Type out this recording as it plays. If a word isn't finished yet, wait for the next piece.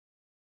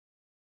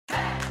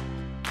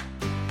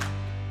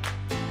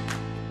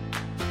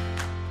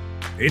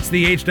It's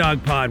the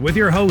H-Dog Pod with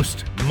your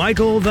host,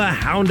 Michael the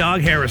Hound Dog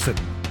Harrison.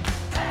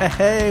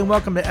 Hey, and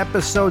welcome to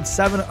episode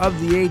 7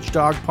 of the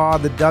H-Dog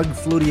Pod, the Doug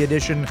Flutie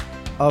edition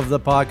of the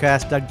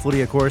podcast. Doug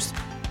Flutie, of course,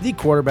 the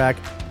quarterback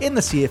in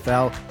the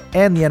CFL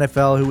and the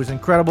NFL, who was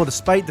incredible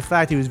despite the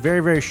fact he was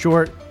very, very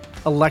short,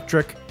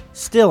 electric,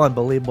 still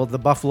unbelievable. The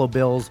Buffalo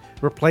Bills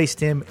replaced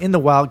him in the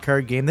wild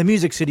card game, the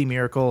Music City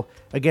Miracle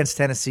against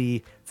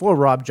Tennessee for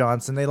Rob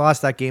Johnson. They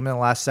lost that game in the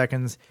last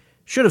seconds.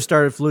 Should have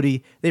started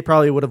Flutie. They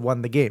probably would have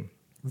won the game.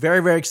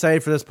 Very, very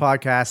excited for this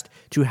podcast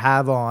to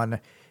have on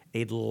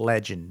a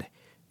legend.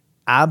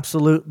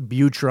 Absolute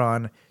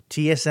Butron,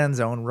 TSN's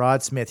own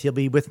Rod Smith. He'll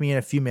be with me in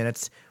a few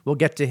minutes. We'll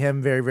get to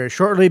him very, very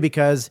shortly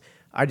because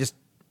I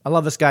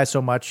love this guy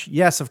so much.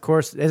 Yes, of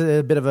course, it's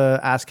a bit of a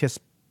ass kiss,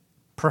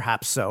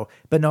 perhaps so.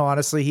 But no,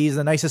 honestly, he's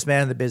the nicest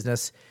man in the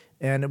business,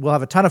 and we'll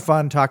have a ton of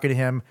fun talking to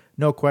him.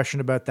 No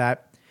question about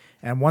that.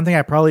 And one thing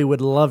I probably would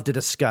love to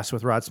discuss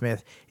with Rod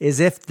Smith is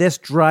if this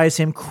drives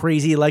him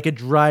crazy like it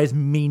drives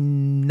me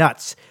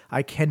nuts.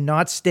 I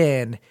cannot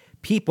stand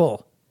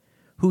people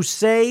who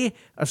say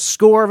a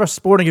score of a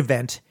sporting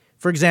event,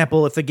 for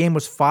example, if the game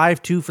was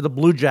 5-2 for the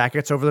Blue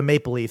Jackets over the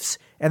Maple Leafs,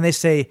 and they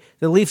say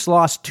the Leafs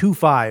lost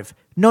 2-5.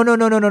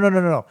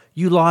 No.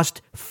 You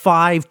lost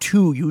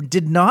 5-2. You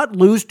did not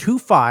lose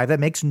 2-5.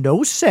 That makes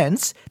no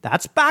sense.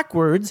 That's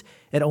backwards.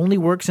 It only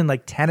works in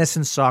like tennis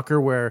and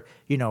soccer where,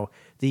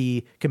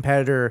 the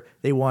competitor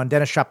they won,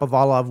 Denis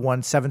Shapovalov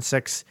won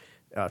 7-6,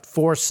 4-6,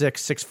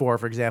 6-4,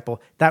 for example.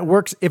 That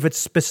works if it's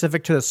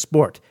specific to the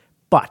sport.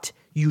 But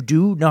you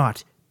do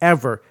not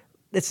ever.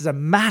 This is a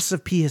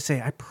massive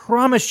PSA. I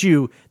promise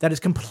you that is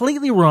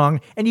completely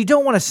wrong, and you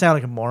don't want to sound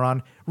like a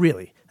moron.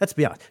 Really, let's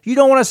be honest. You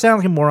don't want to sound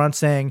like a moron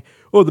saying,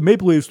 "Oh, the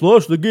Maple Leafs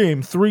lost the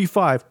game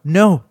 3-5."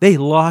 No, they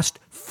lost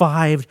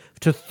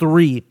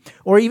 5-3.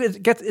 Or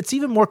even it's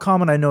even more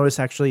common, I notice,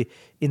 actually,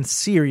 in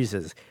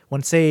series.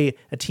 When, say,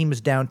 a team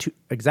is down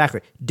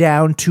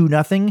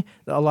 2-0,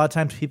 a lot of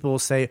times people will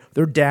say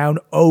they're down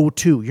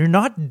 0-2. You're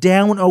not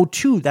down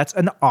 0-2. That's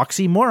an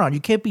oxymoron.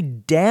 You can't be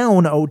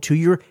down 0-2.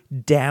 You're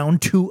down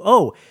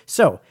 2-0.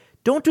 So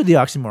don't do the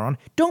oxymoron.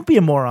 Don't be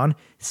a moron.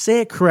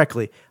 Say it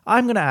correctly.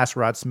 I'm going to ask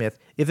Rod Smith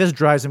if this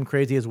drives him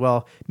crazy as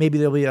well. Maybe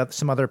there'll be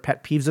some other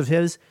pet peeves of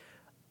his.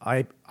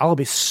 I'll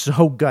be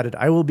so gutted.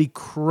 I will be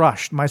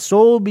crushed. My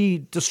soul will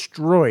be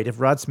destroyed if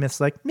Rod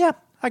Smith's like, yeah,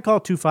 I call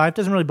it 2-5.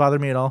 Doesn't really bother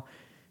me at all.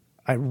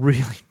 I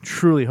really,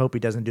 truly hope he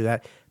doesn't do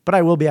that. But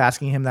I will be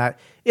asking him that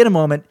in a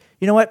moment.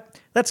 You know what?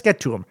 Let's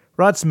get to him.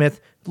 Rod Smith,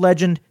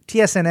 legend,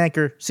 TSN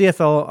anchor,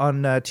 CFL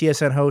on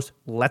TSN host.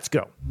 Let's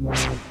go.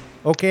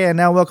 Okay, and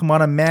now welcome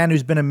on a man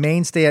who's been a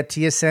mainstay at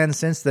TSN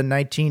since the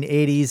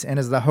 1980s and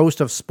is the host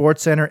of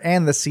SportsCenter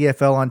and the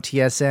CFL on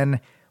TSN.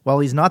 While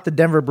he's not the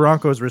Denver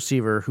Broncos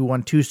receiver who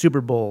won 2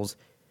 Super Bowls,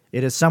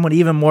 it is someone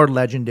even more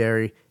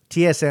legendary,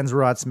 TSN's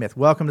Rod Smith.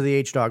 Welcome to the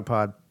H-Dog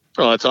Pod.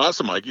 Oh, that's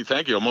awesome, Mikey.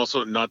 Thank you. I'm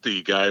also not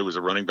the guy who was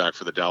a running back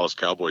for the Dallas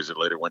Cowboys that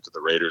later went to the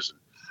Raiders.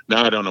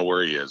 Now I don't know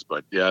where he is,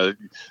 but yeah,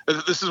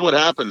 this is what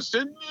happens.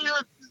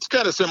 It's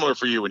kind of similar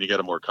for you when you get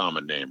a more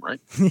common name, right?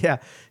 Yeah.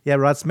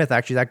 Rod Smith,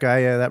 actually, that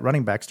guy, that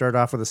running back, started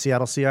off with the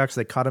Seattle Seahawks.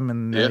 They caught him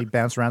and he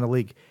bounced around the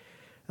league.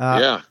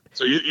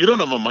 So you don't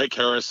have a Mike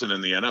Harrison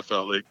in the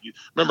NFL. Like,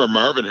 remember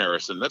Marvin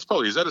Harrison?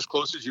 Is that as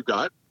close as you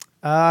got?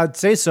 I'd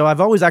say so. I've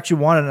always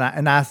actually wanted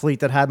an athlete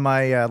that had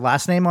my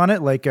last name on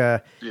it. Like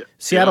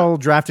Seattle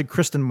drafted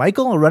Kristen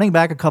Michael, a running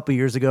back, a couple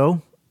years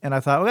ago. And I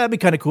thought, well, that'd be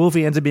kind of cool if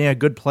he ends up being a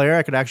good player.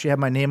 I could actually have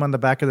my name on the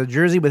back of the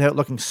jersey without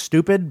looking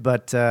stupid.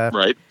 But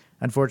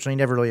unfortunately,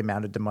 never really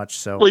amounted to much.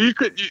 So, well, you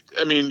could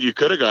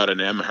have got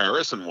an M.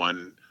 Harrison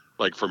one,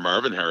 like for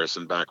Marvin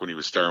Harrison back when he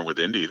was starring with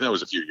Indy. That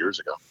was a few years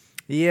ago.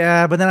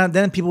 Yeah, but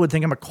then people would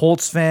think I'm a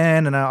Colts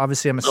fan, and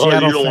obviously I'm a Seattle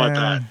fan. Oh, you don't want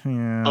that.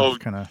 Yeah,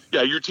 kind of.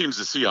 Yeah, your team's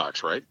the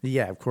Seahawks, right?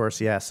 Yeah, of course,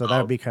 yeah. So that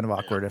would be kind of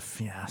awkward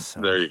if,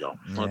 So. There you go.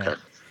 Yeah. Okay. Well,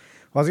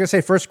 I was going to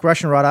say, first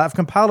question, Rod. I've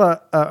compiled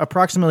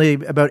approximately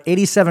about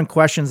 87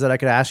 questions that I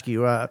could ask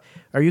you. Are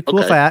you cool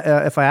if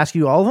I ask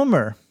you all of them,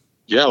 or?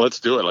 Yeah, let's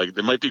do it. Like,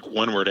 there might be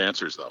one-word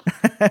answers though.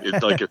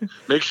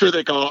 Make sure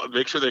they can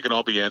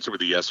all be answered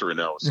with a yes or a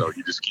no. So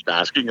you just keep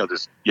asking. I'll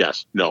just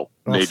yes, no,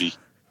 maybe.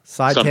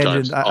 Side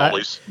sometimes, tangent.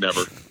 always, never.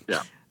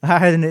 Yeah. I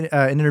had an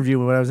interview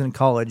when I was in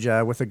college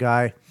with a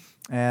guy.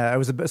 It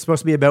was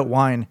supposed to be about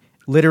wine.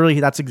 Literally,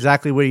 that's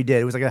exactly what he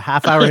did. It was like a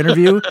half-hour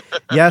interview.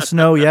 Yes,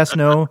 no.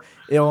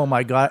 Oh,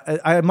 my God.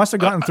 I must have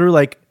gotten through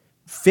like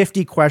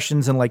 50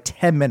 questions in like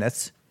 10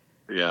 minutes.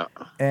 Yeah.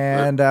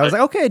 And I was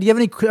like, okay, do you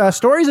have any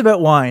stories about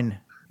wine?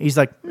 He's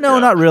like, no,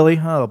 not really.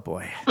 Oh,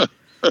 boy.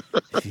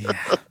 Yeah.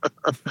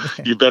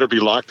 You better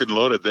be locked and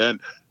loaded then.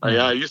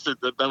 I used to,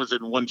 that was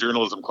in one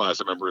journalism class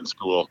I remember in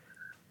school.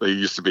 They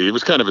used to be, it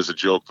was kind of as a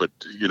joke, but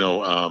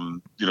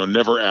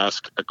never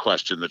ask a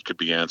question that could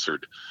be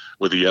answered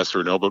with a yes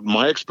or no. But in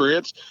my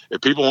experience,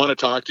 if people want to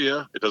talk to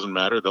you, it doesn't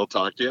matter. They'll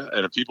talk to you.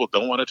 And if people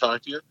don't want to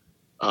talk to you,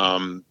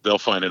 they'll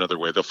find another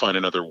way. They'll find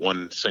another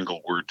one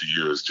single word to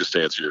use just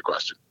to answer your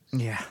question.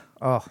 Yeah.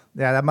 Oh,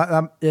 yeah.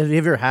 Have you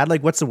ever had,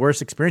 like, what's the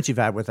worst experience you've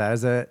had with that?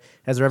 Has there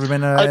ever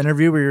been an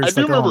interview where you're just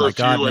like, oh my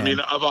God, man. I mean,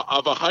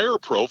 of a higher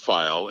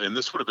profile, and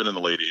this would have been in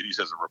the late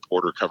 80s as a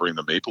reporter covering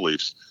the Maple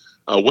Leafs.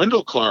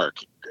 Wendell Clark,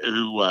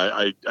 who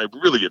I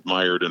really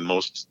admired, and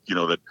most,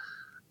 that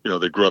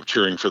grew up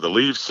cheering for the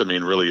Leafs, I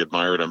mean, really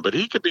admired him. But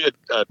he could be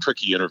a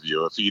tricky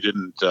interview if he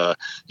didn't.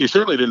 He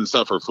certainly didn't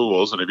suffer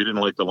fools, and if he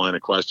didn't like the line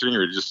of questioning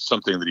or just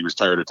something that he was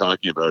tired of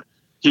talking about,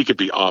 he could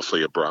be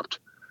awfully abrupt.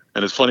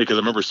 And it's funny because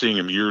I remember seeing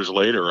him years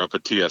later up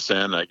at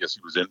TSN. I guess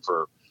he was in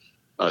for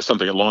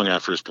something long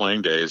after his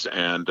playing days,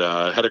 and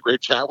had a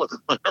great chat with him.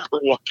 I remember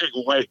walking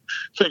away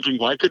thinking,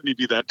 why couldn't he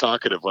be that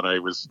talkative when I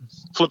was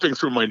flipping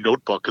through my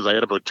notebook? Because I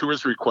had about 2 or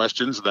 3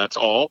 questions. That's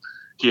all.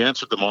 He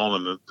answered them all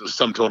in the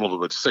sum total of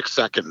about 6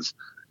 seconds,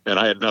 and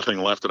I had nothing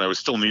left, and I was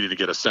still needing to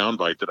get a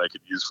soundbite that I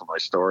could use for my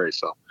story.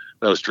 So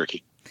that was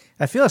tricky.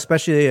 I feel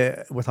especially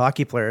with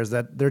hockey players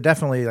that they're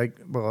definitely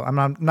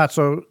I'm not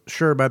so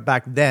sure about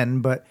back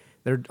then, but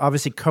they're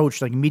obviously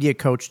coached, like media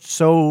coached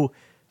so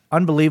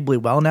unbelievably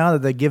well now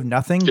that they give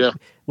nothing,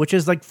 which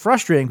is like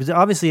frustrating because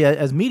obviously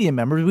as media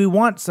members, we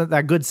want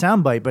that good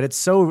soundbite, but it's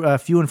so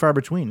few and far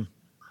between.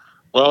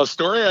 Well, a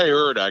story I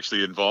heard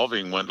actually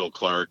involving Wendell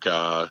Clark,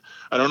 I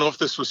don't know if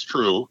this was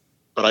true,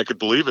 but I could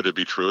believe it to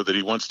be true, that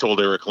he once told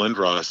Eric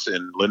Lindros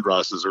in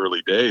Lindros's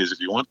early days, if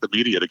you want the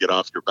media to get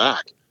off your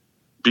back,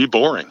 be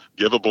boring.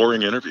 Give a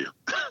boring interview.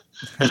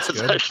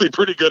 It's actually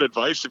pretty good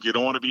advice if you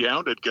don't want to be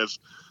hounded, because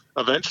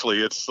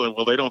eventually it's,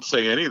 they don't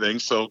say anything,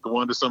 so go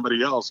on to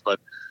somebody else. But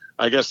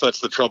I guess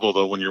that's the trouble,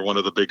 though, when you're one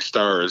of the big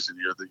stars and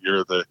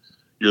you're the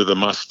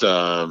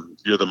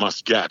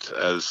must get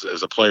as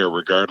a player,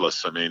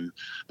 regardless. I mean,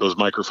 those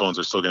microphones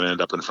are still going to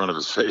end up in front of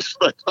his face.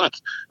 But not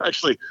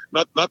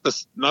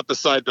the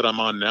side that I'm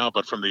on now,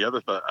 but from the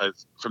other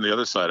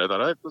side, I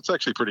thought that's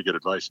actually pretty good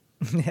advice.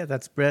 Yeah,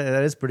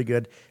 that is pretty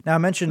good. Now I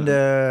mentioned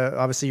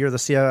obviously you're the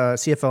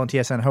CFL and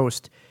TSN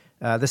host.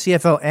 The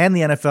CFL and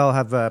the NFL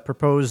have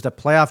proposed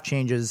playoff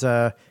changes.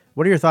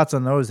 What are your thoughts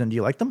on those, and do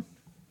you like them?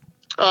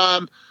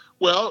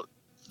 Well,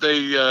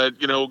 they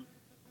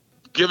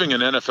giving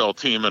an NFL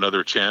team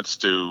another chance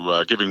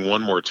to giving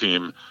one more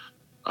team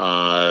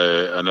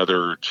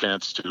another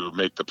chance to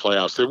make the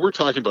playoffs. They were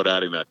talking about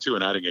adding that too,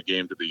 and adding a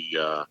game to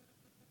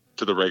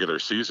the regular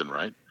season,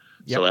 right?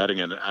 Yep. So adding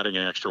an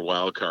extra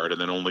wild card,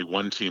 and then only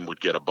one team would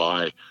get a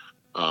bye,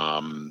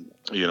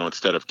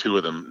 instead of 2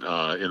 of them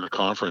in the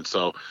conference.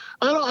 So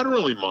I don't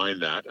really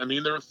mind that. I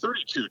mean, there are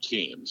 32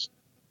 teams.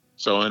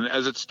 So, and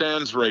as it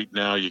stands right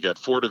now, you got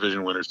 4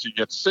 division winners. So you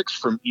get 6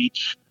 from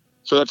each.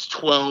 So that's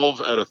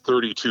 12 out of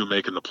 32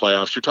 making the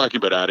playoffs. You're talking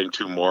about adding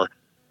 2 more.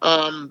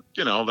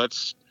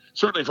 That's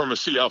certainly from a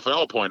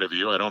CFL point of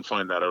view. I don't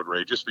find that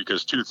outrageous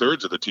because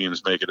 2/3 of the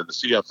teams make it in the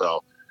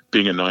CFL,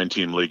 being a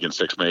 9-team league and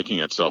 6 making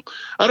it. So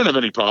I don't have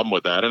any problem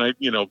with that. And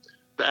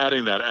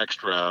adding that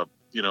extra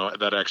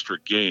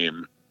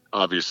game,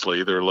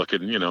 obviously they're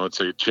looking, it's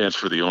a chance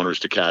for the owners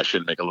to cash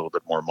in, make a little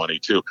bit more money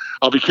too.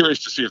 I'll be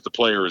curious to see if the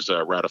players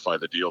ratify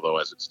the deal though,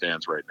 as it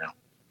stands right now.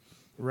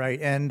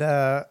 Right. And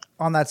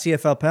on that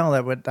CFL panel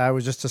that I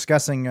was just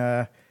discussing,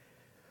 you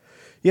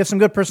have some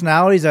good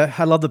personalities.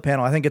 I love the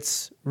panel. I think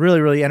it's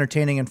really, really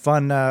entertaining and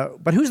fun.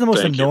 But who's the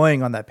most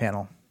annoying on that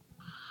panel?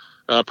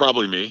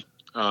 Probably me.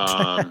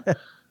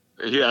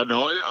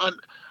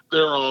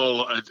 They're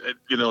all,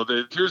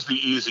 here's the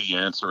easy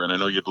answer. And I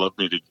know you'd love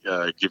me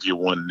to give you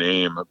one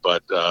name,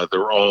 but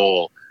they're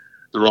all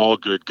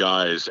good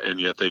guys.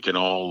 And yet they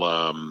all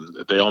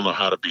know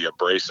how to be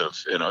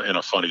abrasive in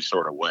a funny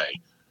sort of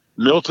way.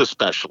 Milt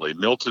especially.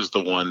 Milt is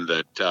the one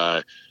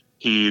that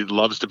he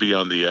loves to be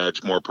on the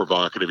edge, more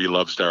provocative. He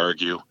loves to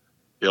argue.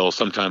 He'll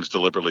sometimes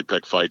deliberately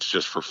pick fights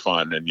just for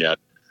fun, and yet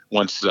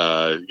once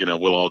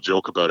we'll all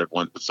joke about it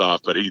once it's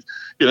off. But you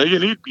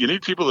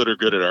need people that are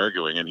good at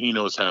arguing, and he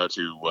knows how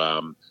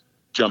to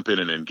jump in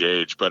and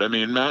engage. But I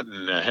mean, Matt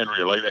and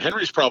Henry,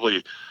 Henry's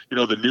probably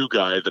the new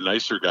guy, the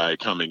nicer guy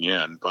coming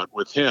in. But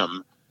with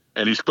him,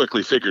 and he's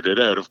quickly figured it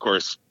out. Of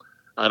course,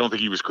 I don't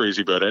think he was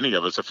crazy about any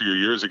of us a few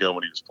years ago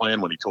when he was playing,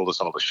 when he told us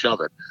all to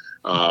shove it.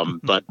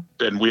 But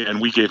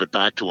we gave it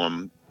back to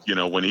him.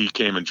 When he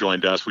came and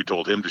joined us, we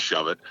told him to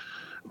shove it.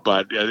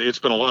 But it's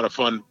been a lot of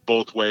fun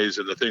both ways.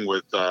 And the thing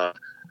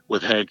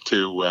with Hank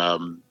too,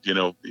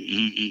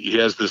 he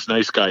has this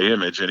nice guy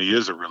image, and he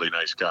is a really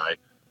nice guy.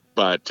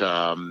 But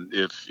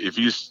if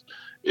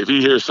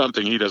he hears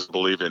something he doesn't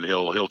believe in,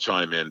 he'll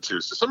chime in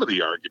too. So some of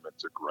the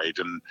arguments are great,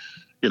 and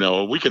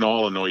we can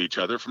all annoy each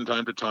other from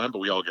time to time, but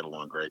we all get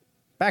along great.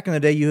 Back in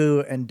the day, you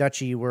and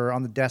Dutchie were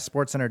on the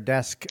SportsCenter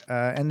desk,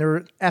 and there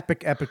were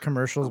epic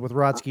commercials with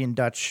Rodski and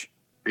Dutch.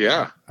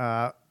 Yeah.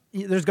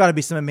 There's got to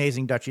be some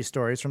amazing Dutchie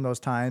stories from those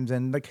times,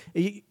 and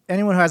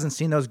anyone who hasn't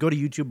seen those, go to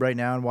YouTube right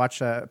now and watch.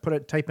 Type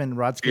in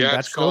Rodski and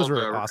Dutch. Those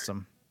were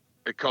awesome.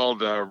 It's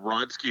called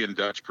Rodski and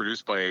Dutch,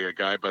 produced by a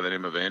guy by the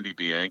name of Andy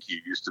Bianchi.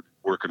 He used to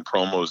work in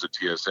promos at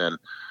TSN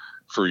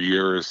for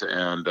years,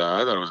 and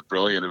I thought it was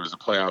brilliant. It was a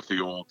play off the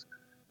old,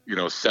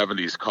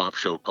 70s cop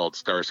show called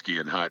Starsky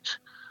and Hutch.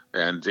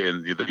 And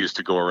they used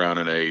to go around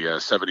in a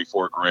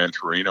 74 Gran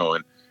Torino,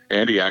 and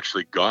Andy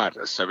actually got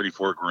a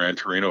 74 Gran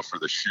Torino for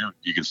the shoot.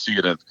 You can see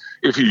it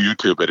if you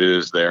YouTube it, it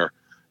is there.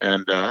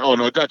 And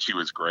Dutchie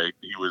was great.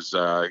 He was,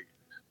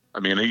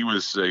 he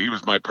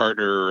was my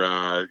partner,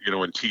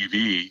 in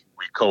TV.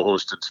 We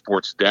co-hosted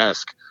Sports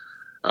Desk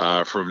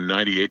from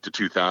 98 to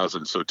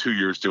 2000. So 2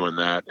 years doing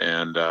that,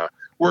 and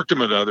worked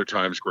him at other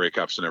times, Grey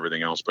Cups and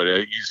everything else. But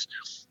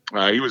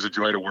he was a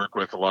joy to work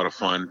with, a lot of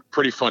fun,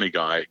 pretty funny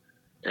guy.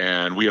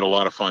 And we had a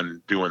lot of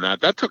fun doing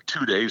that. That took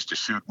 2 days to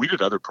shoot. We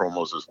did other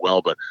promos as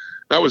well, but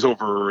that was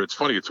it's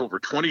funny, it's over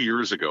 20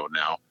 years ago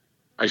now.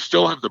 I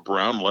still have the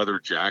brown leather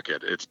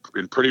jacket. It's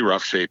in pretty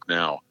rough shape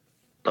now,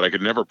 but I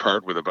could never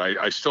part with it. But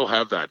I still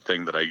have that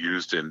thing that I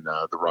used in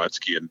the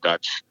Rodsky and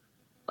Dutch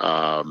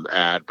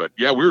ad. But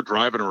yeah, we were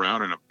driving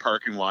around in a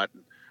parking lot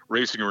and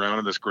racing around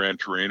in this Gran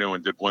Torino,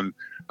 and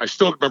I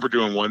still remember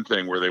doing one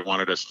thing where they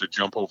wanted us to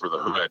jump over the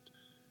hood.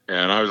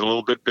 And I was a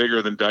little bit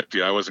bigger than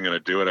Dutchie. I wasn't going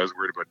to do it. I was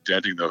worried about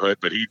denting the hood,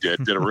 but he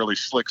did a really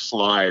slick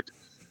slide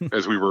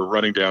as we were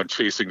running down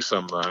chasing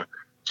some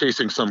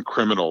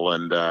criminal.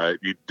 And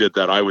he did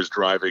that. I was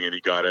driving and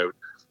he got out,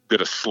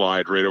 did a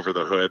slide right over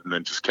the hood, and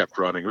then just kept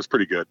running. It was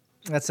pretty good.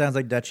 That sounds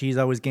like Dutch. He's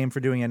always game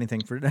for doing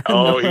anything. He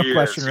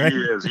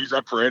is. He's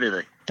up for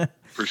anything,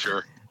 for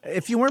sure.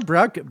 If you weren't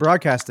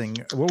broadcasting,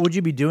 what would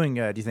you be doing,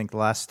 do you think, the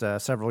last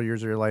several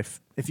years of your life,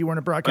 if you weren't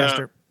a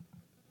broadcaster?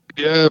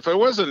 Yeah, if I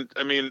wasn't,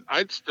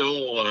 I'd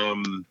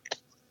still,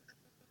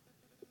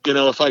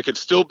 if I could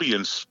still be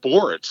in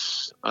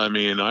sports, I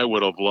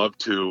would have loved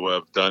to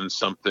have done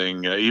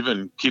something,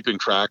 even keeping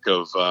track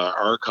of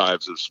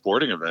archives of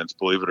sporting events,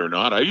 believe it or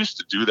not. I used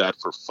to do that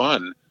for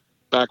fun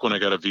back when I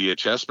got a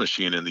VHS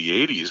machine in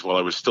the 80s while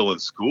I was still in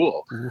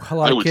school. A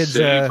lot of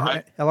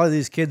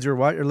these kids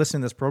who are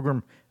listening to this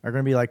program are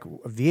going to be like,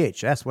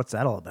 VHS, what's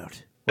that all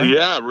about?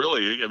 Yeah,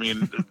 really.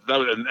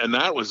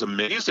 That was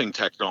amazing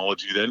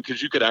technology then,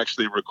 because you could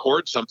actually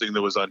record something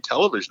that was on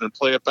television and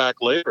play it back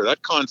later.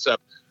 That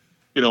concept,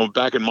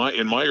 back in my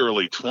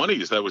early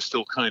 20s, that was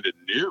still kind of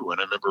new.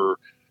 And I remember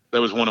that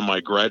was one of my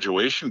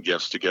graduation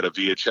gifts, to get a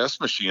VHS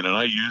machine, and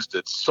I used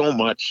it so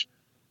much.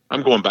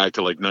 I'm going back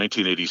to like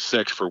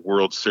 1986 for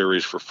World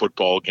Series, for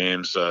football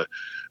games.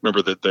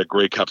 Remember the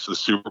Grey Cups, the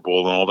Super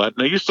Bowl, and all that.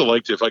 And I used to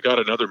like to, if I got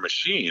another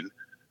machine,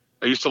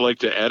 I used to like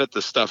to edit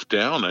the stuff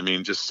down.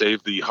 Just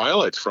save the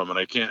highlights from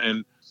it.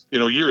 And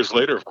years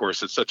later, of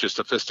course, it's such a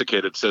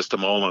sophisticated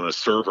system, all on a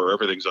server.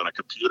 Everything's on a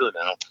computer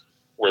now,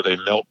 where they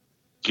melt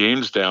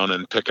games down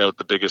and pick out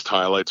the biggest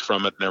highlights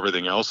from it and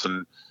everything else.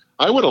 And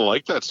I would have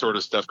liked that sort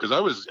of stuff, because I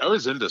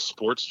was into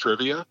sports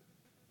trivia,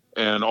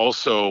 and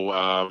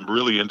also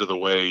really into the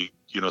way,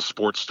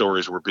 sports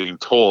stories were being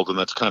told. And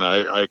that's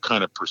I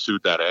kind of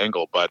pursued that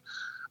angle. But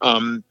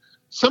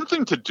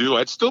something to do,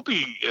 I'd still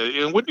be,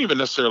 it wouldn't even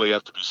necessarily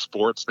have to be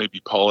sports,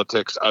 maybe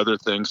politics, other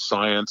things,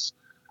 science,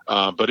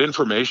 but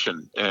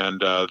information, and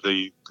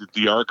the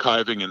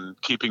archiving and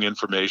keeping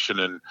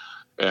information,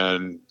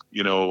 and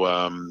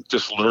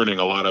just learning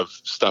a lot of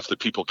stuff that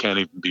people can't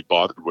even be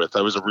bothered with.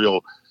 I was a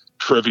real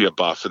trivia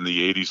buff in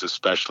the 80s,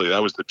 especially.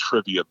 That was the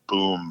trivia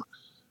boom,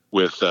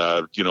 with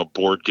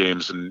board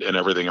games and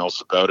everything else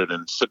about it,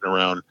 and sitting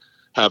around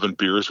having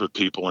beers with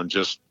people and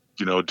just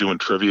doing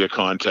trivia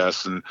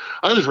contests. And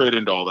I was right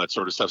into all that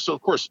sort of stuff. So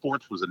of course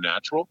sports was a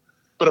natural,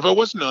 but if I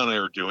wasn't on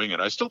air doing it,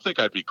 I still think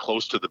I'd be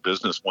close to the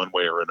business one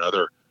way or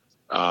another.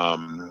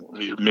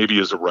 Maybe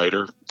as a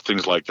writer,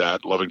 things like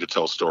that, loving to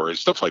tell stories,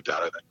 stuff like that,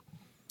 I think.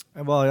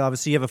 Well,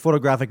 obviously you have a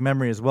photographic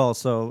memory as well,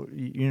 so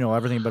you know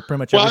everything about pretty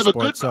much every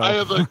sport.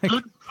 I've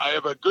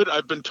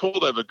been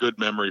told I have a good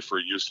memory for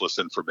useless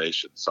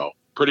information, so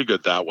pretty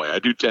good that way. I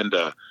do tend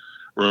to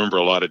remember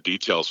a lot of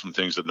details from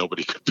things that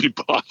nobody could be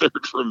bothered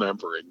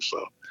remembering,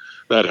 so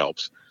that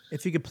helps.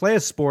 If you could play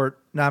a sport,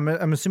 now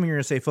I'm assuming you're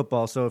going to say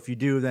football, so if you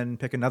do, then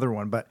pick another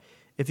one. But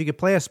if you could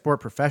play a sport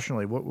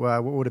professionally,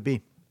 what would it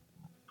be?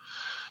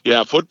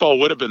 Yeah, football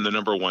would have been the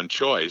number one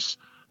choice.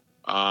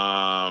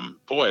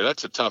 Boy,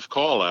 that's a tough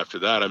call after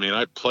that.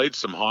 I played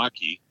some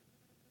hockey,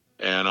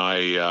 and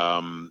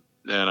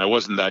I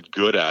wasn't that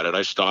good at it.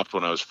 I stopped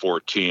when I was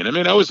 14.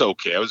 I was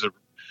okay. I was a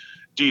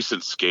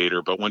decent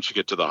skater, but once you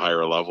get to the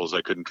higher levels,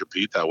 I couldn't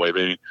compete that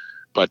way.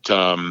 But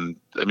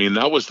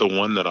that was the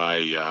one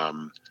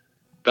that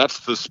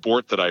that's the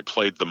sport that I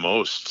played the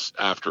most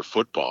after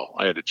football.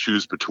 I had to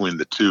choose between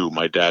the two.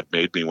 My dad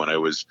made me when I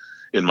was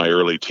in my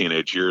early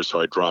teenage years, so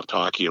I dropped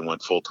hockey and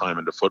went full time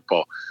into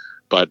football.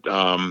 But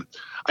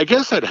I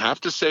guess I'd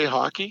have to say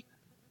hockey.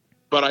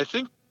 But I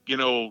think,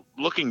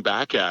 looking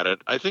back at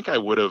it, I think I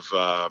would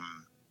have,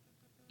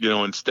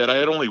 instead, I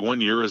had only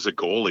 1 year as a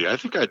goalie. I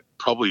think I'd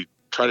probably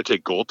try to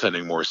take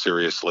goaltending more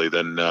seriously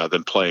than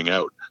playing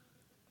out.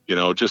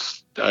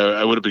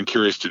 I would have been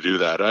curious to do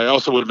that. I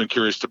also would have been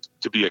curious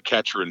to be a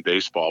catcher in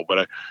baseball,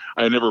 but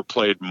I never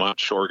played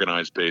much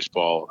organized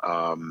baseball.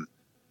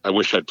 I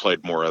wish I'd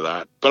played more of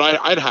that.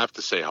 But I'd have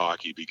to say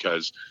hockey,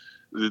 because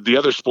the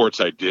other sports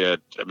I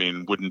did,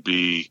 wouldn't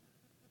be,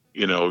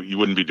 you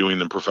wouldn't be doing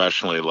them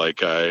professionally.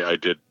 Like I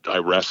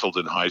wrestled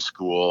in high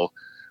school.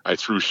 I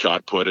threw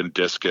shot put and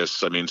discus.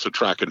 So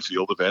track and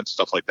field events,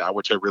 stuff like that,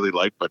 which I really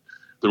liked. But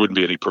there wouldn't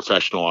be any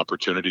professional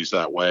opportunities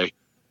that way.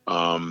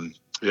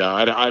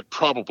 I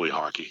probably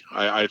hockey.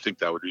 I think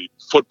that would be,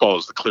 football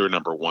is the clear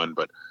number one,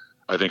 but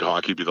I think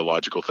hockey would be the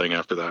logical thing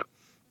after that.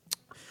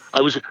 I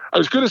was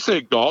going to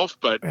say golf,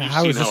 but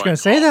I was just going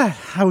to say that.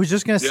 I was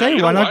just going to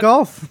say, why not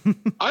golf?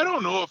 I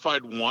don't know if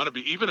I'd want to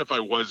be, even if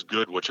I was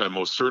good, which I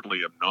most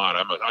certainly am not.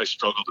 I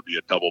struggle to be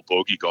a double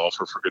bogey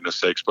golfer, for goodness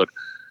sakes. But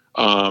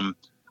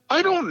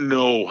I don't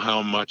know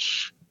how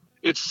much.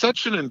 It's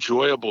such an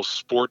enjoyable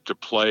sport to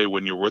play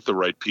when you're with the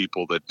right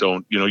people that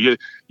don't,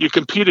 you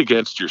compete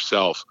against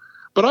yourself.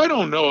 But I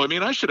don't know. I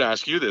mean, I should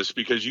ask you this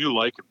because you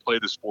like and play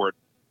the sport,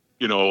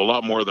 a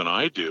lot more than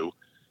I do.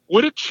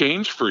 Would it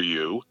change for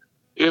you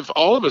if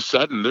all of a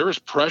sudden there is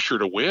pressure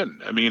to win?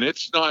 I mean,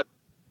 it's not,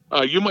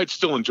 you might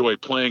still enjoy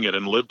playing it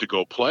and live to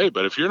go play,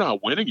 but if you're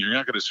not winning, you're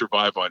not going to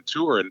survive on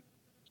tour. And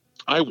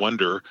I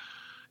wonder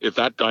if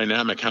that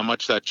dynamic, how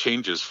much that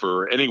changes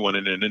for anyone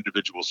in an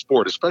individual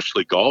sport,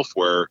 especially golf,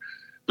 where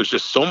there's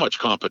just so much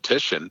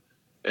competition.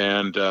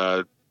 And,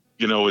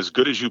 as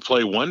good as you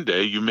play one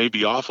day, you may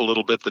be off a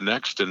little bit the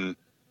next and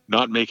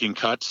not making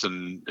cuts.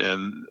 And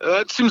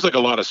that seems like a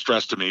lot of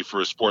stress to me for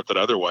a sport that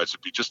otherwise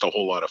would be just a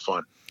whole lot of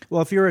fun.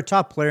 Well, if you're a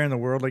top player in the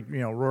world, like,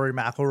 Rory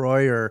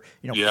McIlroy or,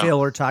 Phil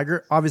or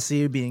Tiger,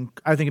 obviously I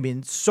think it'd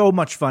be so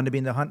much fun to be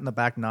in the hunt in the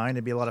back nine.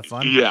 It'd be a lot of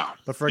fun. Yeah.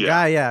 But for a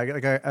guy,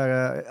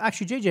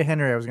 actually JJ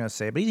Henry, I was going to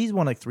say, but he's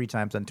won like 3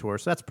 times on tour.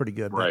 So that's pretty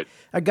good. Right.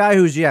 But a guy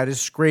who's,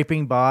 just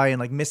scraping by and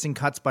like missing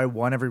cuts by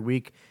one every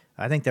week,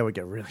 I think that would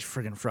get really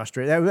friggin'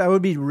 frustrating. That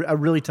would be a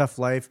really tough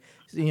life.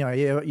 You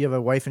have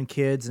a wife and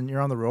kids and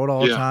you're on the road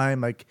all the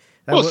time. Like,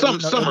 some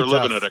are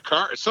living at a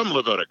car. Some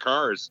live out of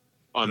cars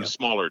on the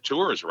smaller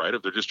tours, right?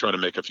 If they're just trying to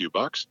make a few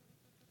bucks.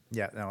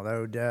 Yeah, no, that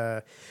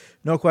would,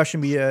 no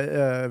question, be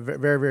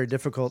very, very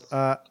difficult.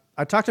 I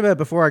talked about it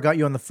before I got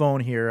you on the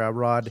phone here,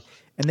 Rod,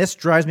 and this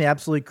drives me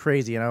absolutely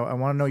crazy, and I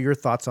want to know your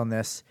thoughts on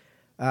this.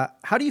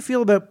 How do you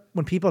feel about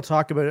when people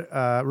talk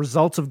about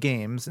results of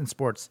games in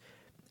sports,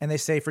 and they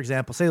say, for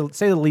example, say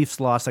the Leafs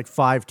lost like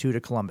 5-2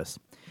 to Columbus,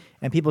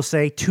 and people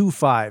say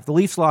 2-5. The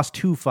Leafs lost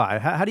 2-5.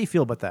 How do you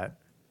feel about that?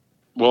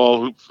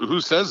 Well, who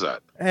says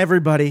that?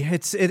 Everybody.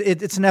 It's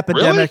an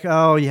epidemic. Really?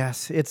 Oh,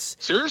 yes. It's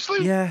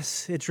seriously?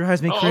 Yes, it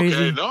drives me crazy.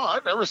 Okay. No,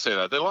 I'd never say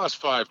that. They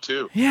lost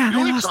 5-2. Yeah,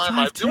 they lost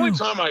 5-2. The only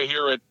time I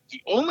hear it, the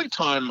only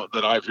time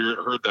that I've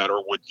heard that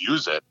or would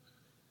use it,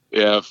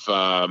 if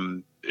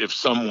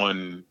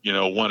someone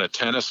won a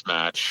tennis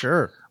match,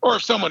 sure, or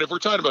if we're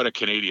talking about a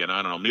Canadian,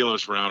 I don't know,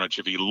 Milos Raonic,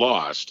 if he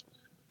lost,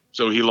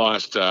 so he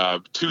lost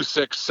 2-6,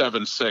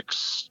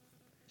 7-6,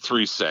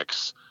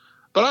 3-6.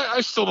 But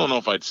I still don't know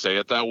if I'd say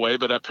it that way.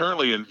 But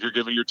apparently, if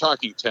you're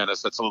talking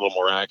tennis, that's a little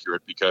more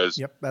accurate because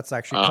that's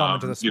actually common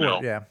to the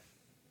sport.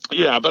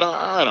 Yeah, but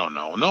I don't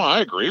know. No,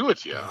 I agree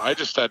with you. I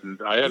hadn't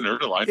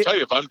heard it. I tell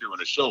you, if I'm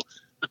doing a show,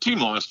 the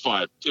team lost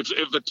 5.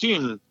 If the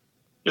team,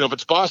 if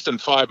it's Boston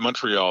 5,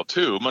 Montreal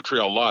 2,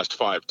 Montreal lost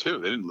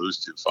 5-2. They didn't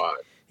lose 2-5.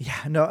 Yeah,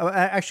 no.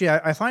 Actually,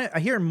 I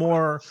hear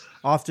more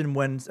often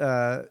when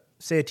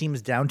say a team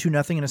is down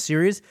 2-0 in a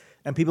series,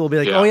 and people will be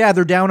like, "Oh yeah,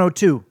 they're down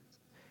 0-2."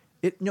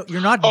 No, you're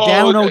not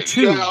down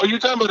 0-2. Yeah, you're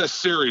talking about a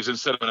series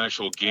instead of an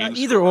actual game.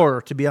 Either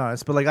or, to be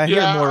honest. But I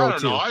hear more 0-2. I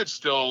don't know. I'd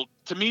still,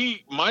 to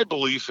me, my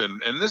belief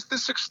and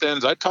this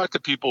extends. I talk to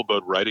people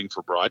about writing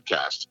for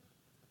broadcast.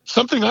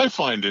 Something I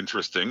find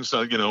interesting.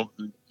 So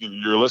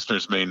your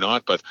listeners may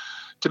not, but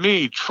to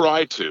me,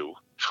 try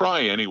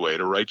anyway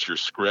to write your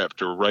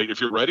script or write if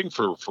you're writing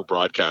for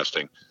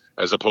broadcasting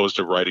as opposed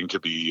to writing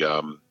to be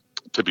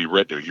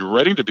written. You're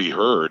writing to be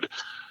heard.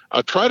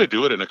 Try to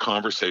do it in a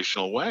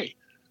conversational way.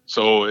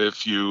 So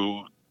if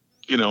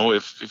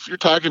if you're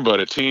talking about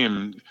a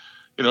team,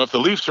 if the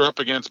Leafs are up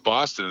against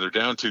Boston and they're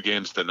down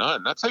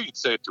 2-0, that's how you'd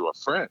say it to a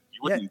friend.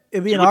 You wouldn't.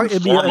 It'd be an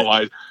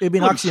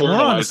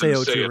oxymoron to say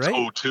 0-2, right?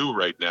 It's 0-2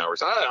 right now. Or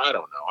I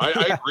don't know.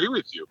 I agree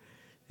with you.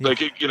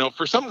 Like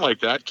for something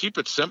like that, keep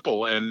it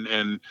simple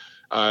and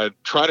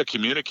try to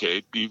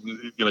communicate,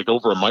 even like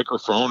over a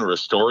microphone or a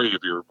story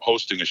if you're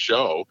hosting a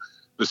show,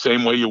 the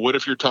same way you would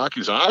if you're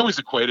talking. So I always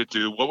equate it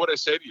to what would I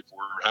say to you if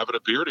we're having a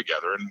beer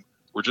together and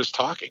we're just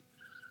talking.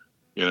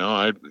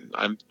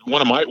 I'm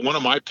one of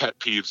my pet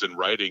peeves in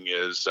writing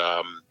is,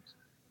 the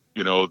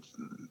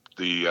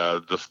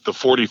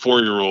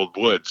 44-year-old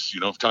Woods.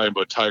 Talking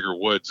about Tiger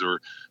Woods, or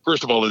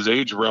first of all, is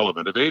age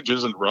relevant? If age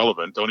isn't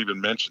relevant, don't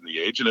even mention the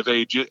age. And if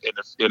age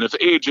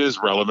is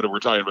relevant, and we're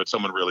talking about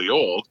someone really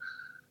old,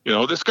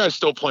 this guy's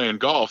still playing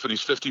golf and he's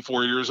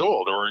 54 years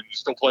old, or he's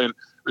still playing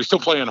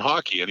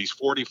hockey and he's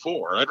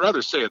 44. I'd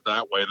rather say it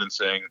that way than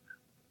saying,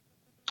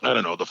 I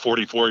don't know, the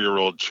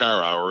 44-year-old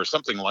Chara or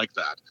something like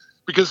that.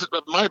 Because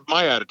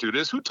my attitude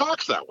is, who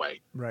talks that way?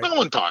 Right. No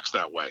one talks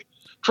that way.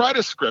 Try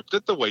to script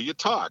it the way you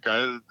talk.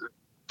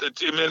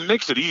 It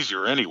makes it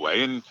easier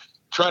anyway, and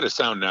try to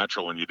sound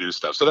natural when you do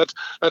stuff. So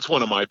that's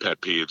one of my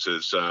pet peeves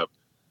is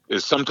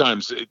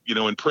sometimes,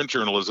 in print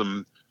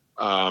journalism,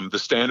 the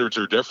standards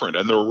are different,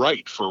 and they're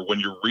right for when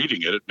you're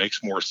reading it. It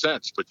makes more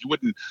sense. But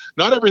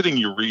not everything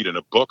you read in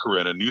a book or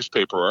in a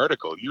newspaper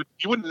article, you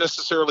wouldn't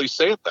necessarily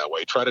say it that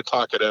way. Try to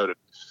talk it out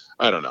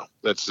I don't know.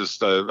 That's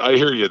just I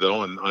hear you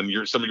though on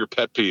some of your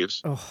pet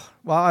peeves. Oh,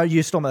 well,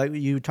 you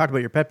talked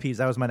about your pet peeves.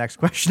 That was my next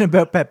question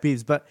about pet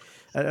peeves. But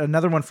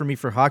another one for me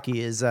for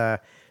hockey is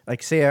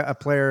like say a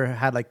player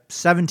had like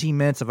 17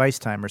 minutes of ice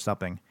time or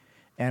something,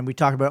 and we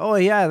talk about, oh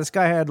yeah, this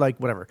guy had like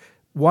whatever,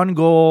 1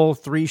 goal,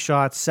 3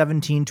 shots,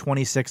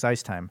 17:26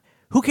 ice time.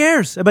 Who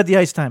cares about the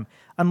ice time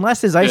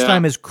unless his ice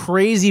time is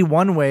crazy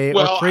one way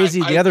or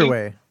crazy the other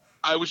way?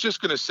 I was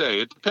just going to say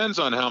it depends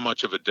on how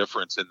much of a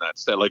difference in that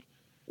stat. Like,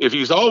 if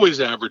he's always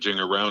averaging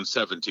around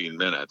 17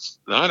 minutes,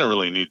 then I don't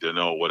really need to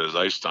know what his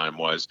ice time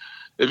was.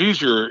 If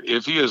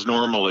he is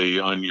normally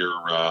on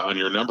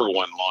your number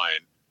one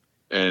line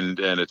and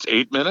it's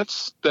 8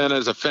 minutes, then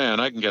as a fan,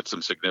 I can get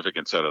some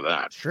significance out of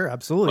that. Sure,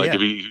 absolutely. Like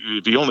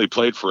if he only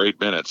played for 8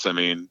 minutes, I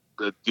mean,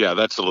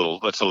 that's a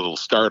little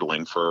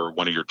startling for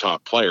one of your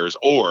top players.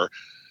 Or,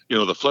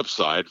 the flip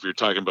side, if you're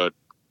talking about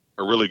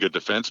a really good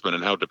defenseman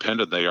and how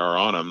dependent they are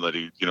on him, that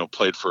he,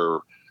 played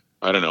for,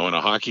 I don't know, in a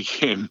hockey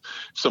game,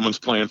 if someone's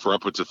playing for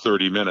upwards of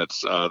 30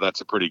 minutes, that's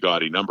a pretty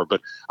gaudy number.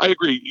 But I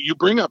agree. You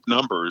bring up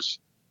numbers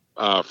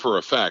for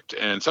effect,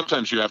 and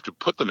sometimes you have to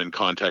put them in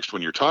context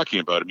when you're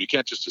talking about them. You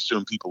can't just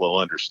assume people will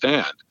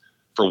understand,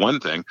 for one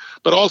thing.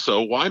 But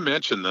also, why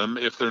mention them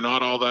if they're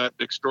not all that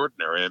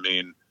extraordinary? I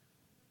mean,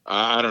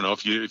 I don't know,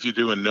 if you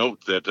do a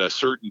note that a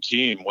certain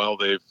team, well,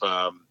 they've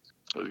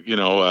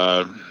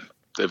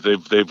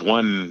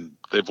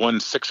won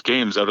 6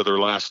 games out of their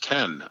last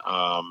 10.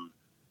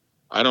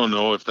 I don't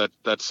know if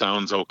that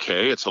sounds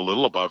okay. It's a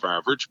little above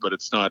average, but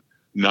it's not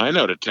 9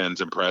 out of 10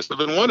 is impressive,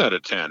 and 1 out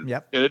of 10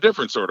 in a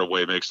different sort of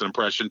way makes an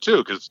impression too,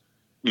 because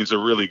it means they're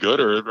really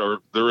good or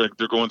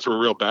they're going through a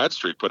real bad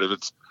streak. But if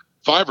it's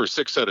 5 or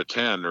 6 out of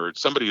 10, or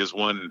somebody has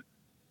won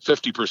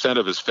 50%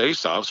 of his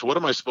faceoffs, what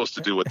am I supposed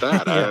to do with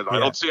that? I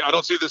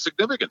don't see the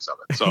significance of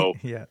it. So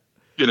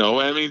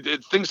I mean,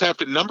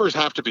 numbers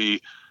have to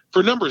be,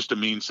 for numbers to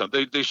mean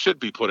something, they should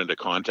be put into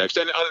context.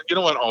 And you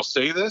know what? I'll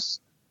say this.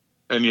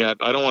 And yet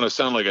I don't want to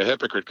sound like a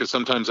hypocrite, because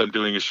sometimes I'm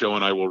doing a show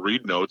and I will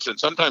read notes and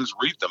sometimes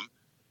read them.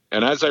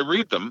 And as I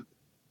read them,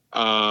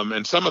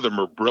 and some of them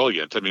are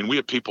brilliant. I mean, we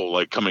have people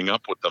like coming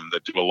up with them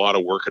that do a lot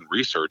of work and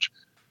research.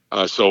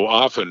 So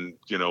often,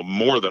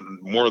 more than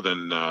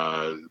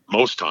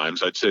most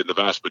times, I'd say the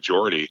vast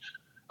majority,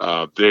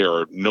 they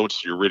are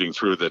notes you're reading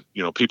through that,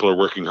 people are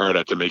working hard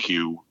at to make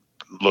you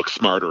look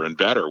smarter and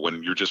better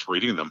when you're just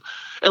reading them.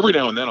 Every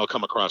now and then I'll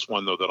come across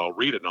one though that I'll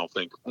read it and I'll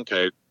think,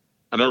 okay,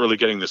 I'm not really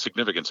getting the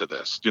significance of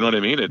this. Do you know what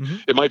I mean?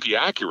 It might be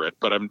accurate,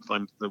 but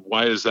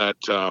why is that?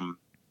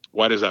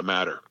 Why does that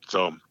matter?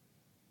 So,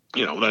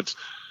 that's,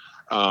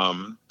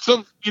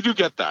 so you do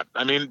get that.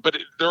 I mean, but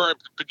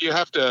you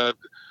have to,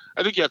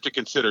 I think you have to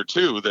consider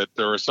too, that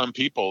there are some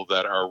people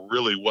that are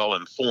really well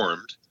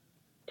informed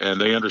and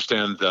they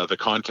understand the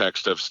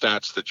context of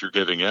stats that you're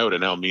giving out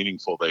and how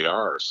meaningful they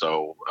are.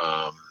 So,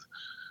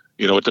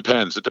 it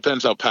depends. It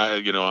depends how,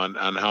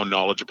 on how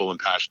knowledgeable and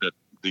passionate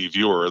the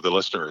viewer or the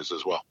listener is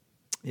as well.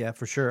 Yeah,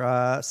 for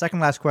sure. Second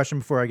last question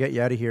before I get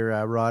you out of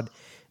here, Rod.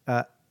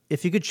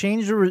 If you could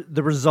change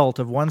the result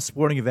of one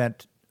sporting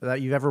event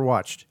that you've ever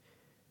watched,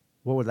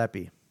 what would that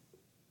be?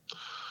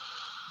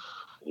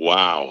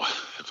 Wow.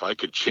 If I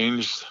could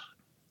change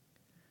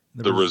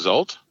the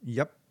result?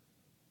 Yep.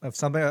 Of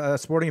something, a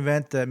sporting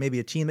event, maybe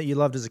a team that you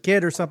loved as a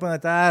kid or something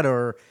like that,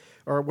 or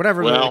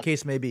whatever the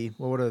case may be.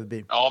 What would it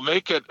be? I'll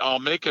make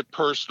it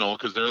personal,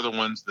 because they're the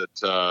ones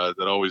that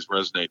always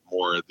resonate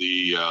more.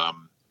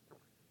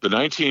 The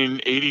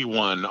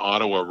 1981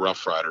 Ottawa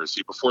Rough Riders.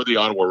 See, before the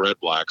Ottawa Red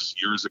Blacks,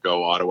 years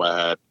ago, Ottawa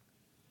had,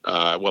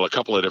 a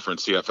couple of different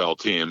CFL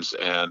teams,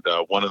 and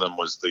one of them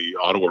was the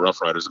Ottawa Rough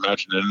Riders.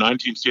 Imagine, in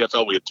 19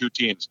 CFL, we had 2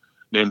 teams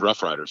named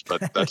Rough Riders,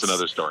 but that's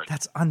another story.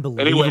 That's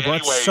unbelievable. Anyway,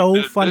 it's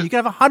so funny. You could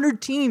have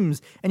 100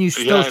 teams, and you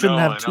still shouldn't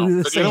have 2 of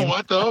the but same. You know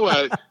what, though?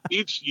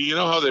 You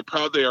know how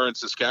proud they are in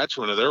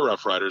Saskatchewan of their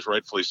Rough Riders,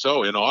 rightfully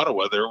so. In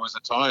Ottawa, there was a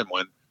time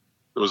when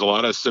there was a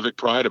lot of civic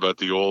pride about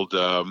the old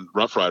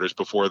Rough Riders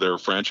before their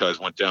franchise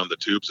went down the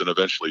tubes and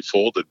eventually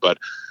folded. But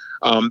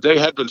they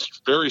had been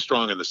very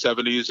strong in the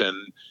 70s, and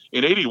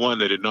in 81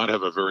 they did not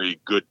have a very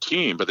good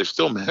team, but they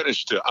still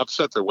managed to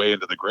upset their way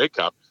into the Grey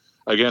Cup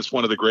against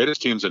one of the greatest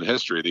teams in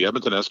history. The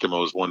Edmonton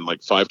Eskimos won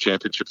like 5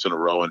 championships in a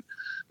row, and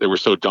they were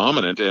so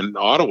dominant. And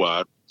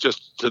Ottawa,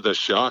 just to the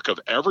shock of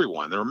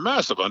everyone, they're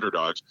massive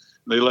underdogs.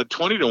 They led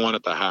 20-1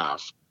 at the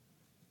half.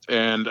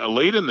 And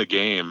late in the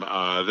game,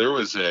 there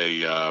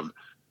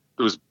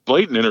was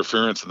blatant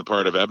interference on the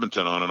part of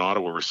Edmonton on an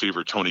Ottawa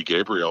receiver, Tony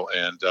Gabriel.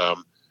 And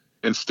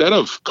instead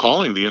of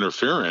calling the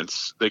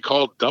interference, they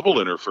called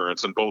double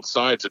interference on both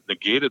sides. It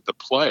negated the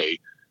play.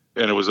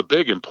 And it was a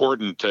big,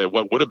 important,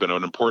 what would have been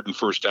an important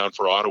first down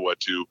for Ottawa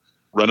to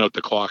run out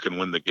the clock and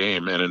win the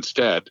game. And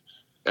instead,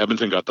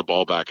 Edmonton got the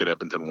ball back and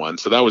Edmonton won.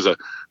 So that was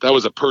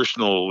a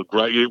personal,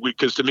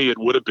 because to me, it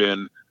would have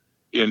been,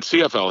 in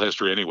CFL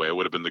history anyway, it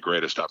would have been the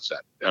greatest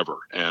upset ever.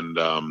 And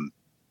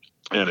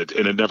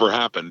it never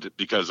happened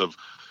because of,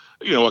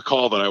 a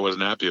call that I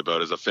wasn't happy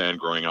about as a fan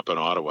growing up in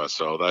Ottawa.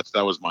 So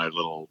that was my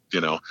little,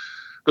 there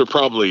are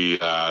probably,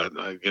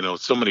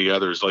 so many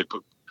others, like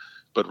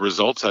but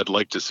results I'd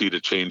like to see to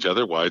change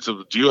otherwise.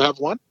 Do you have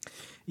one?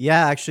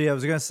 Yeah, actually, I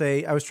was going to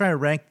say, I was trying to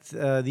rank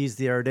these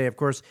the other day. Of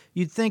course,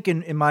 you'd think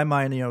in my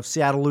mind,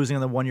 Seattle losing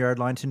on the 1 yard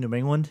line to New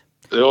England.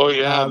 Oh,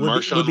 yeah.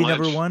 Would be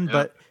number Lynch. one,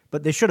 Yeah.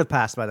 but they should have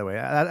passed, by the way.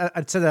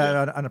 I'd said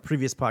that on a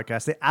previous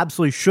podcast. They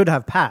absolutely should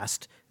have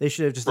passed. They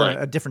should have just done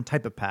a different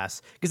type of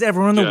pass because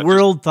everyone in the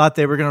world thought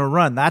they were going to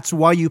run. That's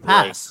why you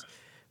pass,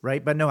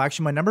 right? But no,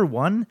 actually, my number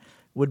one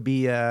would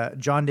be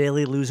John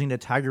Daly losing to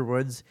Tiger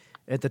Woods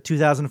at the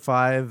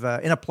 2005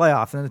 in a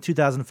playoff in the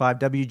 2005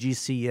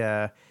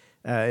 WGC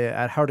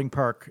at Harding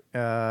Park,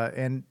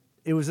 and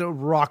it was a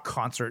rock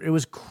concert. It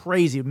was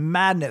crazy,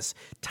 madness.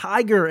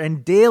 Tiger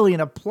and Daly in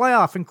a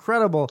playoff,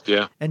 incredible.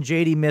 Yeah. And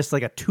JD missed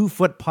like a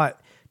 2-foot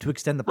putt to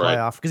extend the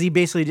playoff because he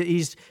basically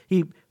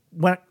he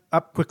went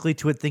up quickly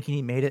to it thinking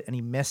he made it and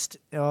he missed.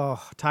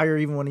 Oh, Tiger,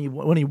 even when he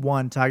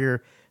won,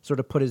 Tiger sort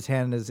of put his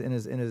hand in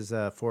his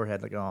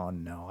forehead like, oh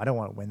no, I don't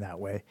want to win that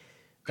way.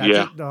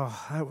 Yeah. Well,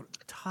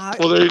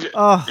 there you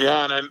go.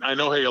 Yeah, and I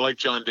know how you like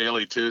John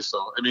Daly too.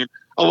 So I mean,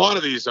 a lot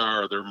of these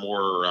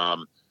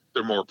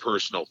they're more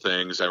personal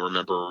things. I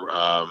remember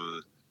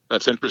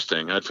that's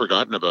interesting. I'd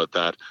forgotten about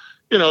that.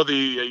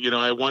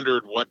 I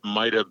wondered what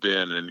might have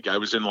been, and I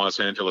was in Los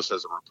Angeles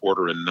as a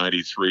reporter in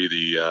 '93.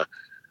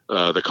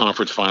 The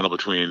conference final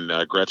between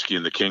Gretzky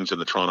and the Kings and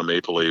the Toronto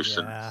Maple Leafs,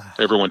 and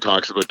everyone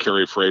talks about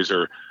Kerry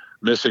Fraser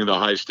missing the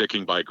high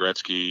sticking by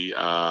Gretzky.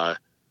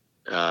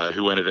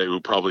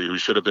 Who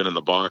should have been in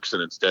the box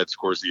and instead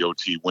scores the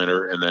OT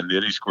winner, and then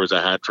he scores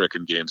a hat trick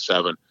in Game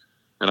 7.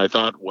 And I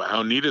thought,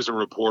 how neat as a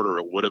reporter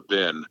it would have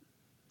been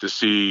to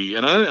see.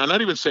 And I'm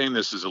not even saying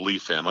this as a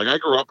Leaf fan. Like I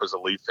grew up as a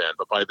Leaf fan,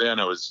 but by then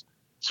I was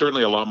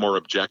certainly a lot more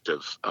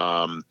objective.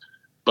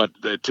 But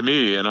to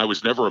me, and I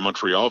was never a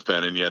Montreal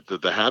fan, and yet the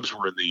Habs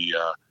were in the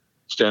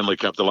Stanley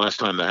Cup. The last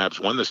time the Habs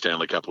won the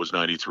Stanley Cup was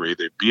 '93.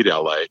 They beat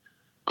LA.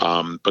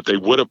 But they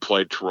would have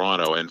played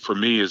Toronto. And for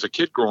me, as a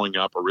kid growing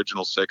up,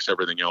 Original Six,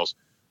 everything else,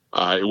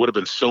 it would have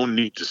been so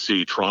neat to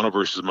see Toronto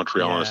versus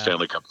Montreal in a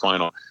Stanley Cup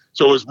final.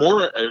 So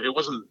it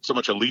wasn't so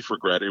much a Leaf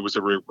regret. It was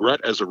a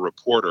regret as a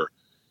reporter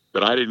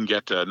that I didn't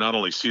get to not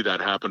only see that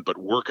happen, but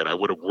work it. I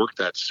would have worked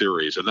that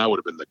series, and that would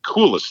have been the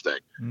coolest thing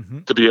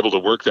to be able to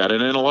work that.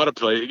 And then a lot of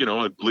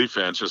Leaf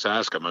fans just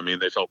ask them. I mean,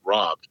 they felt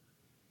robbed.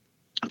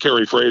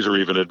 Kerry Fraser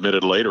even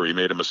admitted later he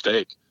made a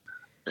mistake.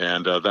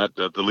 And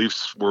the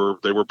Leafs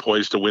were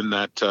poised to win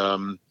that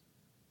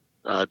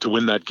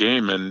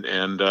game,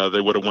 and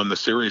they would have won the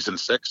series in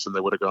 6, and they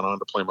would have gone on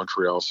to play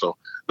Montreal. So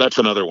that's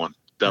another one,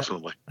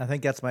 definitely. I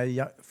think that's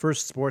my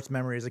first sports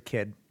memory as a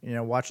kid.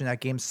 Watching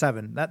that Game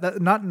 7.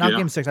 Not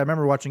Game 6. I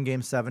remember watching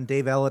Game 7.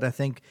 Dave Ellett, I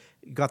think,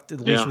 got the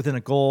Leafs within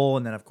a goal,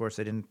 and then of course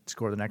they didn't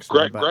score the next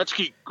one.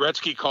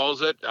 Gretzky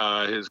calls it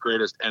his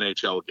greatest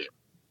NHL game.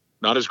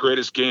 Not his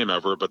greatest game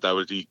ever, but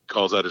he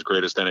calls that his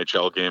greatest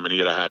NHL game, and he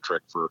had a hat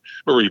trick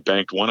where he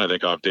banked one, I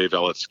think, off Dave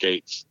Ellett's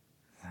skates,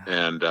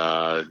 and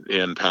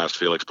in past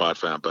Felix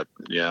Potvin. But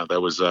yeah, that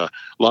was a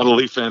lot of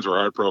Leaf fans were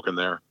heartbroken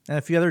there. And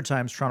a few other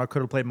times, Toronto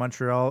could have played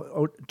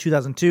Montreal.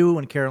 2002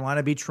 when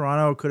Carolina beat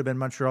Toronto, could have been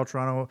Montreal.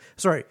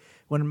 Sorry.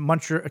 When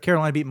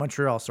Carolina beat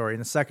Montreal, in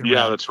the second round.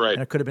 Yeah, that's right.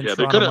 And it could have been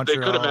Toronto, they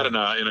could have met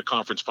in a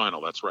conference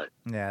final. That's right.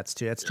 Yeah, it's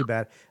too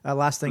bad.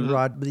 Last thing,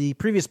 Rod, the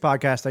previous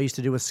podcast I used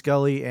to do with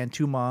Scully and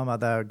Two Mom,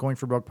 the Going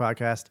for Broke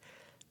podcast,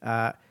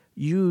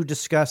 you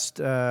discussed,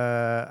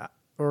 or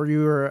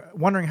you were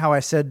wondering how I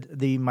said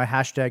my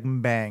hashtag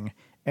bang.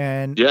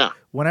 And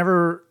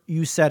whenever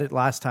you said it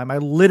last time, I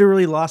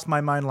literally lost my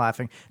mind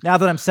laughing. Now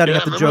that I'm setting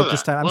up the joke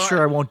this time, I'm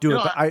sure I won't do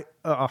it. But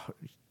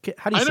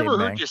how do you say bang? I never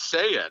heard you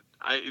say it.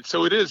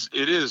 So it is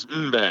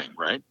bang,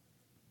 right?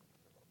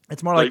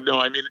 It's more like no.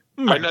 I mean,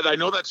 I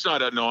know that's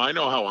not a no. I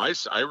know how I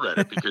read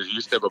it because you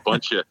used to have a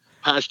bunch of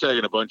hashtag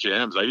and a bunch of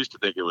M's. I used to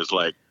think it was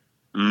like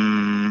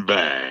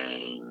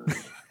bang,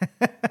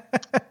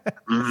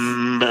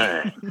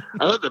 bang. I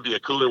thought that'd be a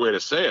cooler way to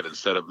say it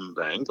instead of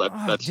bang. But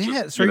that's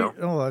just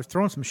I've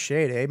thrown some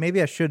shade.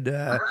 Maybe I should.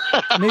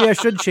 Maybe I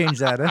should change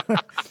that.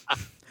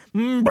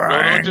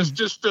 No,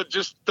 just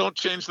don't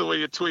change the way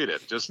you tweet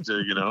it. Just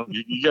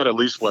you got at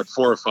least 4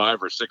 or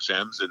 5 or 6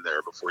 M's in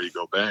there before you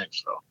go bang.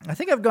 So I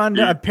think I've gone.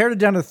 I've pared it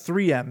down to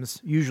 3 M's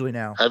usually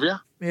now. Have you?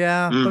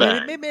 Yeah.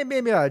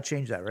 Maybe I'll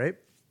change that. Right?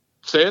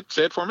 Say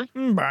it for me.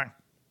 Bang.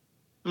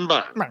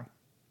 Bang. Bang.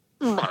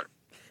 Bang.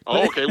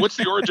 Oh, okay. What's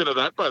the origin of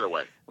that, by the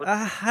way?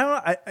 I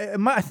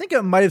don't know. I think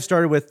it might have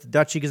started with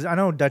Dutchie because I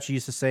know Dutchie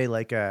used to say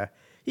like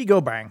he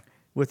go bang.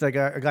 With like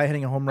a guy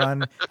hitting a home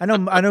run. I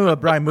know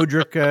Brian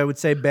Mudryk would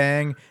say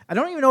bang. I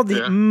don't even know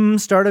the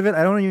start of it.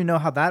 I don't even know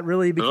how that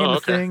really became a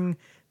thing.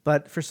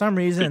 But for some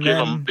reason,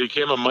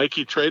 became a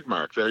Mikey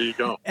trademark. There you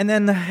go. And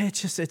then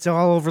it's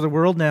all over the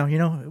world now.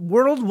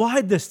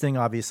 Worldwide this thing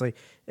obviously,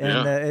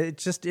 and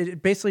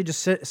it basically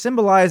just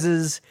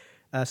symbolizes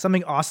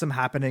something awesome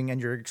happening, and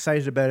you're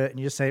excited about it, and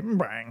you just say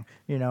bang.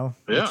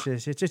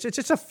 It's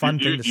just a fun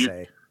thing to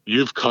say.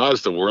 You've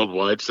caused a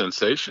worldwide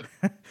sensation.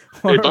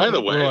 Hey, by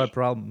the way, a lot of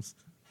problems.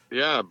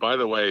 Yeah, by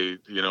the way,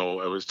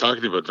 I was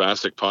talking to you about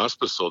Vasek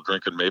Pospisil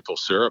drinking maple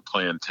syrup,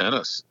 playing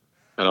tennis.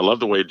 And I love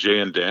the way Jay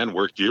and Dan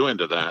worked you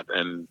into that.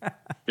 And,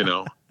 you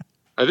know,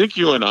 I think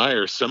you and I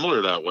are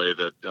similar that way,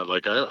 that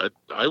like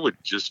I would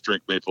just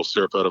drink maple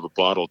syrup out of a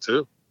bottle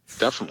too.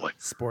 Definitely.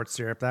 Sports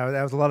syrup.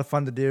 That was a lot of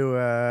fun to do.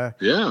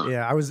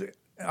 Yeah. I was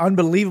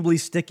unbelievably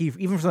sticky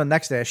even for the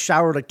next day. I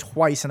showered like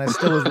twice and I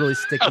still was really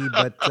sticky,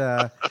 but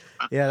that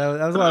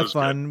was a lot of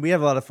fun. Good. We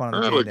have a lot of fun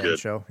on the Jay and Dan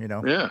show, you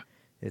know. Yeah.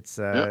 It's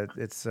I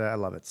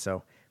love it.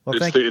 So well,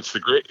 it's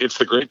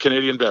the great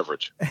Canadian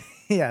beverage.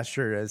 Yeah,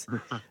 sure is.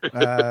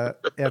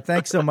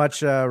 Thanks so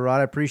much, Rod.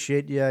 I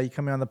appreciate you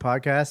coming on the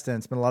podcast, and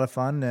it's been a lot of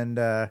fun.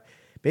 And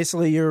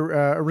basically, you're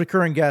a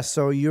recurring guest,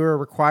 so you're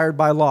required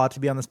by law to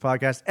be on this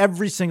podcast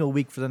every single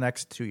week for the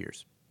next 2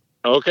 years.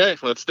 Okay,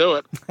 let's do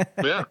it.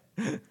 Yeah.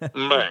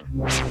 Bang.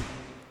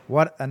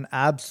 What an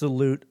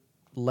absolute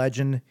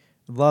legend.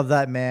 Love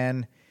that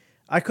man.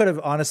 I could have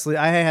honestly,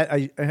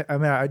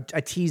 I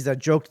teased, I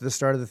joked at the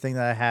start of the thing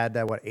that I had,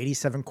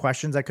 87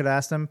 questions I could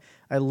ask him.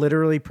 I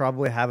literally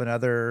probably have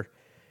another,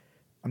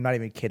 I'm not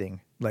even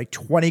kidding, like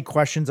 20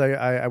 questions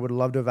I would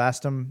love to have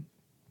asked him.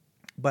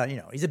 But, you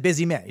know, he's a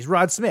busy man. He's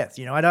Rod Smith.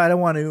 You know, I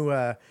don't want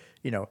to,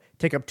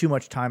 take up too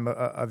much time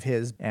of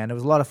his. And it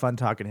was a lot of fun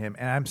talking to him.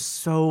 And I'm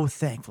so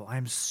thankful.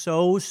 I'm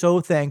so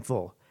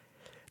thankful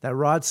that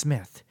Rod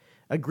Smith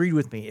agreed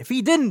with me. If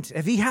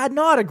he had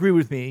not agreed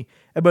with me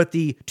about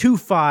the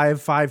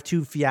 2-5,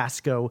 5-2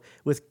 fiasco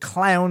with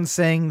clowns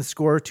saying the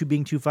score to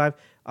being 2-5,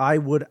 I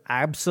would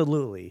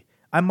absolutely,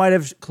 I might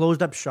have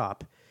closed up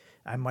shop.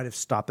 I might have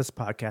stopped this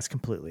podcast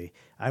completely.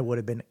 I would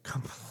have been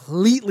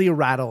completely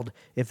rattled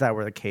if that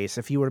were the case.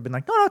 If he would have been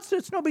like, no,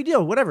 it's no big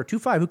deal. Whatever,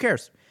 2-5, who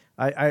cares?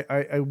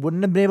 I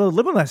wouldn't have been able to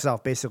live with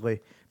myself,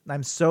 basically.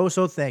 I'm so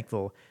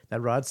thankful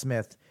that Rod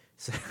Smith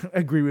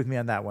agreed with me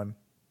on that one.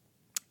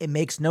 It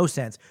makes no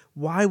sense.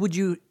 Why would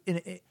you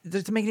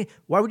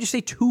why would you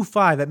say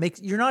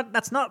 2-5?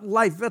 That's not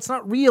life. That's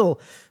not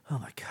real. Oh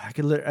my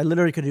God. I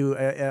literally could do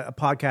a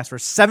podcast for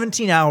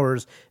 17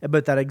 hours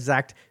about that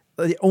exact,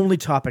 the only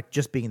topic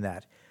just being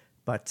that.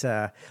 But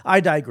I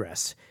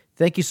digress.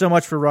 Thank you so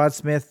much for Rod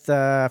Smith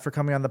for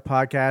coming on the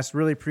podcast.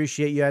 Really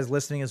appreciate you guys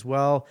listening as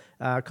well.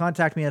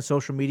 Contact me on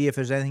social media if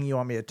there's anything you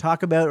want me to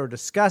talk about or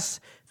discuss.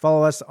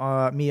 Follow us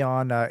me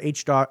on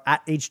HDog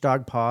at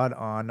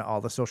HDogPod on all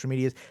the social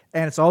medias.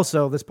 And it's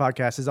also, this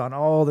podcast is on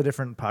all the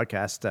different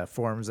podcast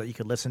forums that you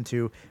could listen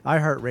to.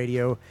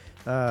 iHeartRadio,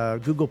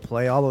 Google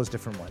Play, all those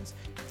different ones.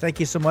 Thank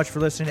you so much for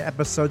listening to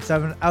episode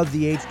 7 of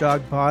the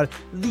HDog Pod,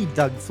 the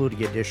Doug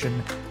Flutie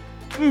edition.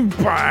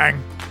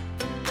 Bang!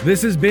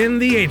 This has been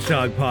the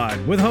H-Dog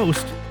Pod with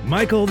host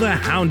Michael the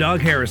Hound Dog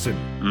Harrison.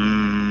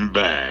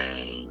 Bang.